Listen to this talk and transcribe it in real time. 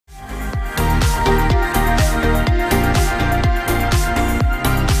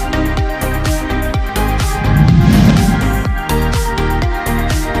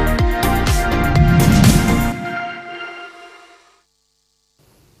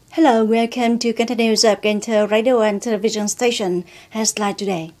Hello, welcome to Cần Thơ News of Cần Thơ Radio and Television Station. Headline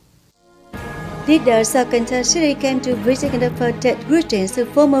today. Leaders of Cần Thơ City came to visit and offer dead greetings to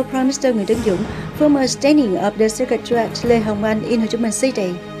former Prime Minister Nguyễn Tấn Dũng, former standing of the Secretariat Lê Hồng Anh in Ho Chi Minh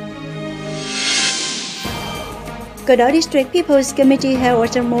City. Cờ Đỏ District People's Committee held a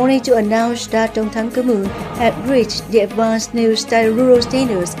ceremony to announce that Tổng thống Cử Mường had reached the Advanced New Style Rural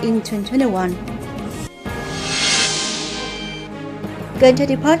Standards in 2021. Cần Thơ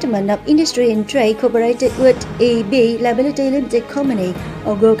Department of Industry and Trade cooperated with EB Liability Limited Company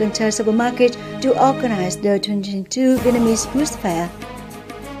or Go Cần Thơ Supermarket to organize the 2022 Vietnamese Food Fair.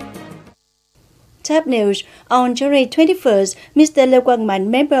 Top news. On January 21st, Mr. Lê Quang Mạnh,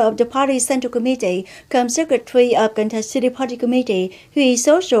 member of the party Central Committee, come Secretary of Cần Thơ City Party Committee, who is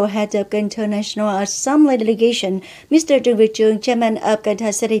also head of Cần Thơ National Assembly Delegation, Mr. Trương Việt Trường, Chairman of Cần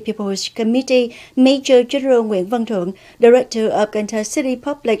Thơ City People's Committee, Major General Nguyễn Văn Thuận, Director of Cần Thơ City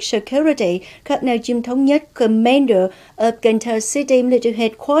Public Security, Colonel Jim Thống Nhất, Commander of Cần Thơ City Military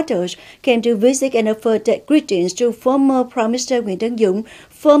Headquarters, came to visit and offer their greetings to former Prime Minister Nguyễn Tấn Dũng,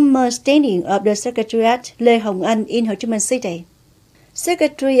 former standing of the Secretariat Lê Hồng Anh in Ho Chi Minh City.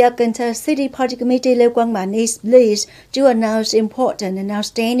 Secretary of Cần Thơ City Party Committee Lê Quang Mạnh is pleased to announce important and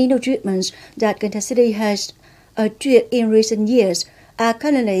outstanding achievements that Cần Thơ City has achieved in recent years.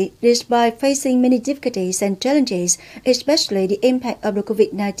 Currently, despite facing many difficulties and challenges, especially the impact of the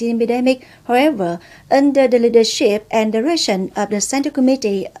COVID-19 pandemic, however, under the leadership and direction of the Central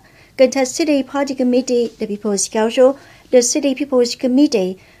Committee, Cần Thơ City Party Committee, the People's Council, the City People's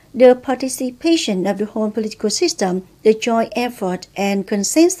Committee, the participation of the whole political system, the joint effort and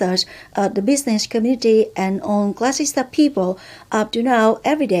consensus of the business community and all classes of people, up to now,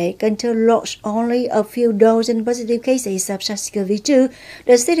 every day, Cần Thơ lost only a few dozen positive cases of SARS-CoV-2.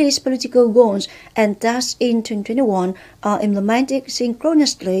 The city's political goals and tasks in 2021 are implemented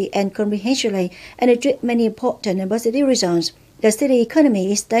synchronously and comprehensively and achieve many important and positive results. The city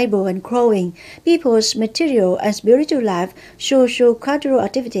economy is stable and growing. People's material and spiritual life, social cultural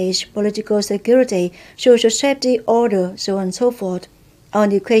activities, political security, social safety, order, so on and so forth. On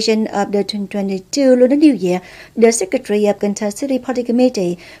the occasion of the 2022 Lunar New Year, the Secretary of Cần Thơ City Party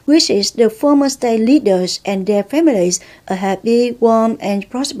Committee wishes the former state leaders and their families a happy, warm, and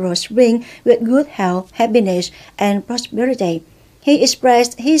prosperous spring with good health, happiness, and prosperity. He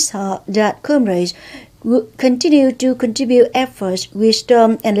expressed his heart that comrades will continue to contribute efforts,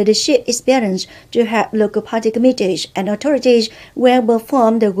 wisdom, and leadership experience to help local party committees and authorities well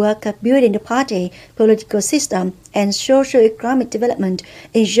perform the work of building the party, political system, and socio-economic development,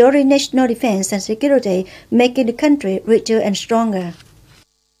 ensuring national defense and security, making the country richer and stronger.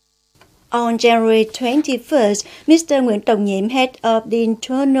 On January 21st, Mr. Nguyễn Trọng Nhiệm, head of the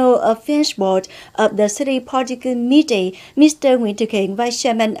Internal Affairs Board of the City Party Committee, Mr. Nguyễn Thực Hiện, Vice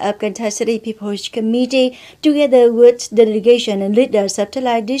Chairman of Cần Thơ City People's Committee, together with the delegation and leaders of Thới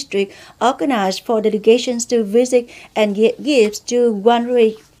Lai District, organized for delegations to visit and give gifts to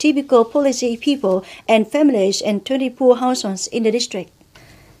 100 typical policy people and families and 20 poor households in the district.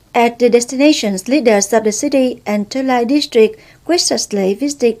 At the destinations, leaders of the city and Thới Lai District graciously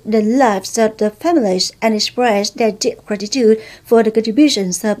visited the lives of the families and expressed their deep gratitude for the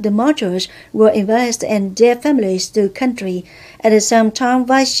contributions of the martyrs who were invested and their families to the country. At the same time,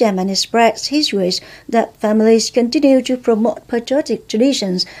 Vice Chairman expressed his wish that families continue to promote patriotic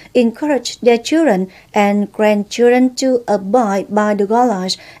traditions, encourage their children and grandchildren to abide by the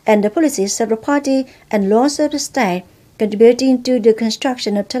guidelines and the policies of the party and laws of the state, contributing to the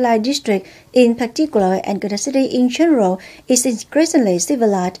construction of Thới Lai District in particular and Cần Thơ City in general is increasingly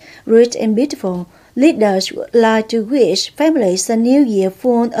civilized, rich and beautiful. Leaders would like to wish families a new year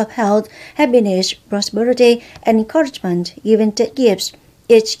full of health, happiness, prosperity, and encouragement, giving 10 gifts.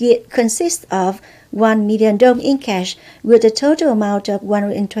 Each gift consists of 1 million dong in cash, with a total amount of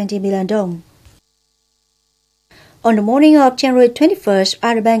 120 million dong. On the morning of January 21st,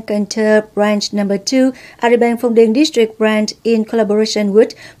 Agribank Cần Thơ Branch No. 2, Agribank Phong Điền District Branch, in collaboration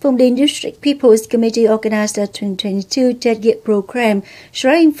with Phong Điền District People's Committee, organized the 2022 TED Gift Program,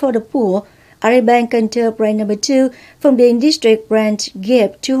 Sharing for the Poor. Agribank Cần Thơ Branch No. 2, Phong Điền District Branch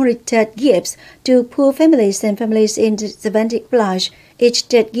gave 200 TED gifts to poor families and families in disadvantaged villages. Each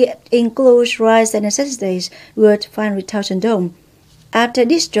TED gift includes rice and necessities worth 500,000 dong. After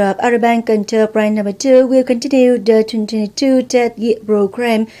this job, Agribank Cần Thơ Branch No. 2 will continue the 2022 TED Gift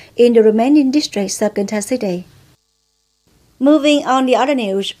Program in the remaining districts of Cần Thơ City. Moving on the other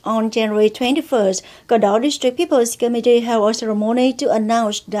news, on January 21st, Cần Thơ District People's Committee held a ceremony to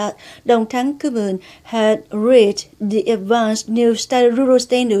announce that Đồng Thắng Commun had reached the advanced new rural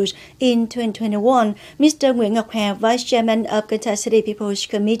standards in 2021. Mr. Nguyễn Ngọc Hà, Vice Chairman of Cần Thơ City People's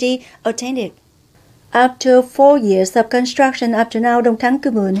Committee, attended. After 4 years of construction, up to now, Đồng Thắng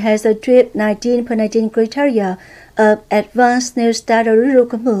Commun has achieved 19.19 criteria of advanced new standard rural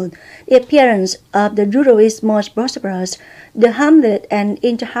commune. The appearance of the rural is more prosperous. The hamlet and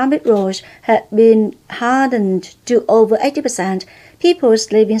inter-hamlet roads have been hardened to over 80%.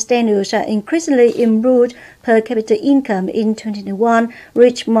 People's living standards are increasingly improved. Per capita income in 2021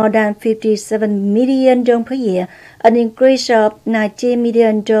 reached more than 57 million dong per year, an increase of 19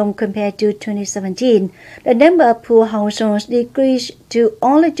 million dong compared to 2017. The number of poor households decreased to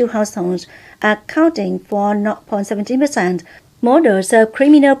only 2 households, accounting for 0.17%. Models of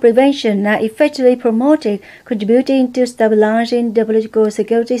criminal prevention are effectively promoted, contributing to stabilizing the political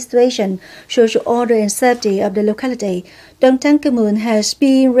security situation, social order and safety of the locality. Đồng Thắng Commun has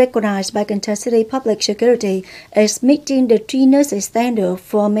been recognized by Cần Thơ City Public Security as meeting the 3 nurses standard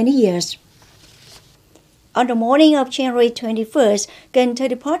for many years. On the morning of January 21st, Cần Thơ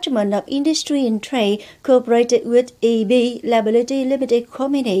Department of Industry and Trade cooperated with EB Liability Limited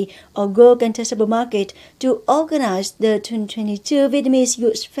Company, or Go Cần Thơ Supermarket, to organize the 2022 Vietnamese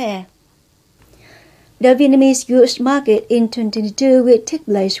Goods Fair. The Vietnamese goods market in 2022 will take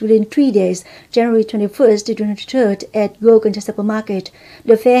place within 3 days, January 21st to 23rd at Go Cần Thơ Supermarket.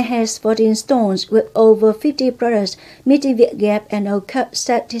 The fair has 14 stalls with over 50 products meeting Vietgap and OCUP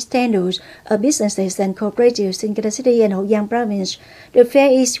safety standards of businesses and cooperatives in Cần Thơ City and Hậu Giang Province. The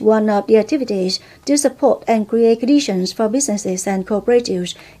fair is one of the activities to support and create conditions for businesses and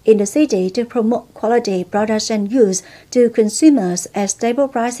cooperatives in the city to promote quality products and goods to consumers at stable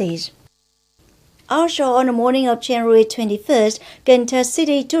prices. Also, on the morning of January 21st, Cần Thơ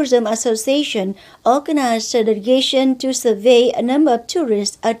City Tourism Association organized a delegation to survey a number of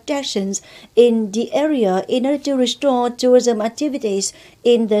tourist attractions in the area in order to restore tourism activities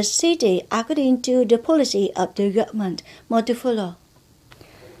in the city according to the policy of the government. More to follow.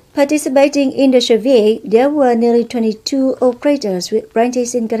 Participating in the survey, there were nearly 22 operators with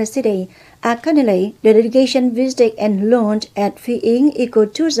branches in Cần Thơ City. Accordingly, the delegation visited and launched at Phi Yến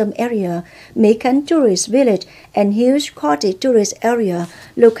Ecotourism Area, Mỹ Khánh Tourist Village, and Huge Cottage Tourist Area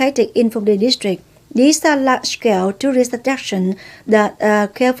located in Phong Điền District. These are large-scale tourist attractions that are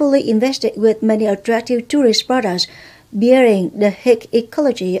carefully invested with many attractive tourist products, bearing the rich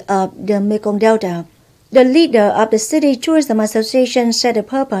ecology of the Mekong Delta. The leader of the City Tourism Association said the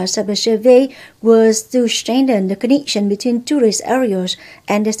purpose of the survey was to strengthen the connection between tourist areas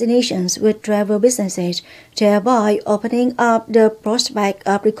and destinations with travel businesses, thereby opening up the prospect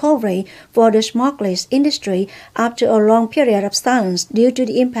of recovery for the smokeless industry after a long period of silence due to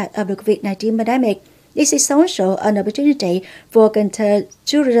the impact of the COVID-19 pandemic. This is also an opportunity for Cần Thơ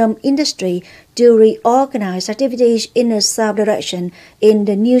tourism industry to reorganize activities in a south direction in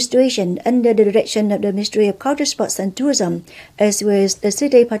the new situation under the direction of the Ministry of Culture, Sports and Tourism, as well as the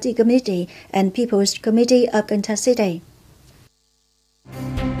City Party Committee and People's Committee of Cần Thơ City.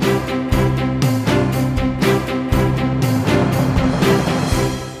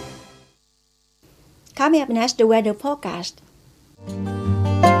 Coming up next, the weather forecast.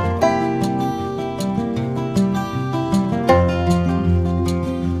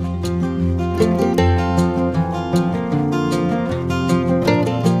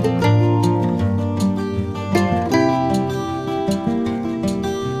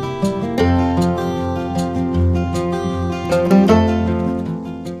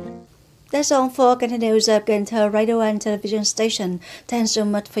 That's all for Cần Thơ News of Cần Thơ Radio and Television Station. Thanks so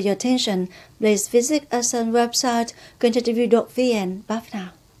much for your attention. Please visit us on website kenthtv.vn. Bye for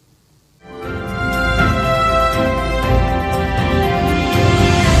now.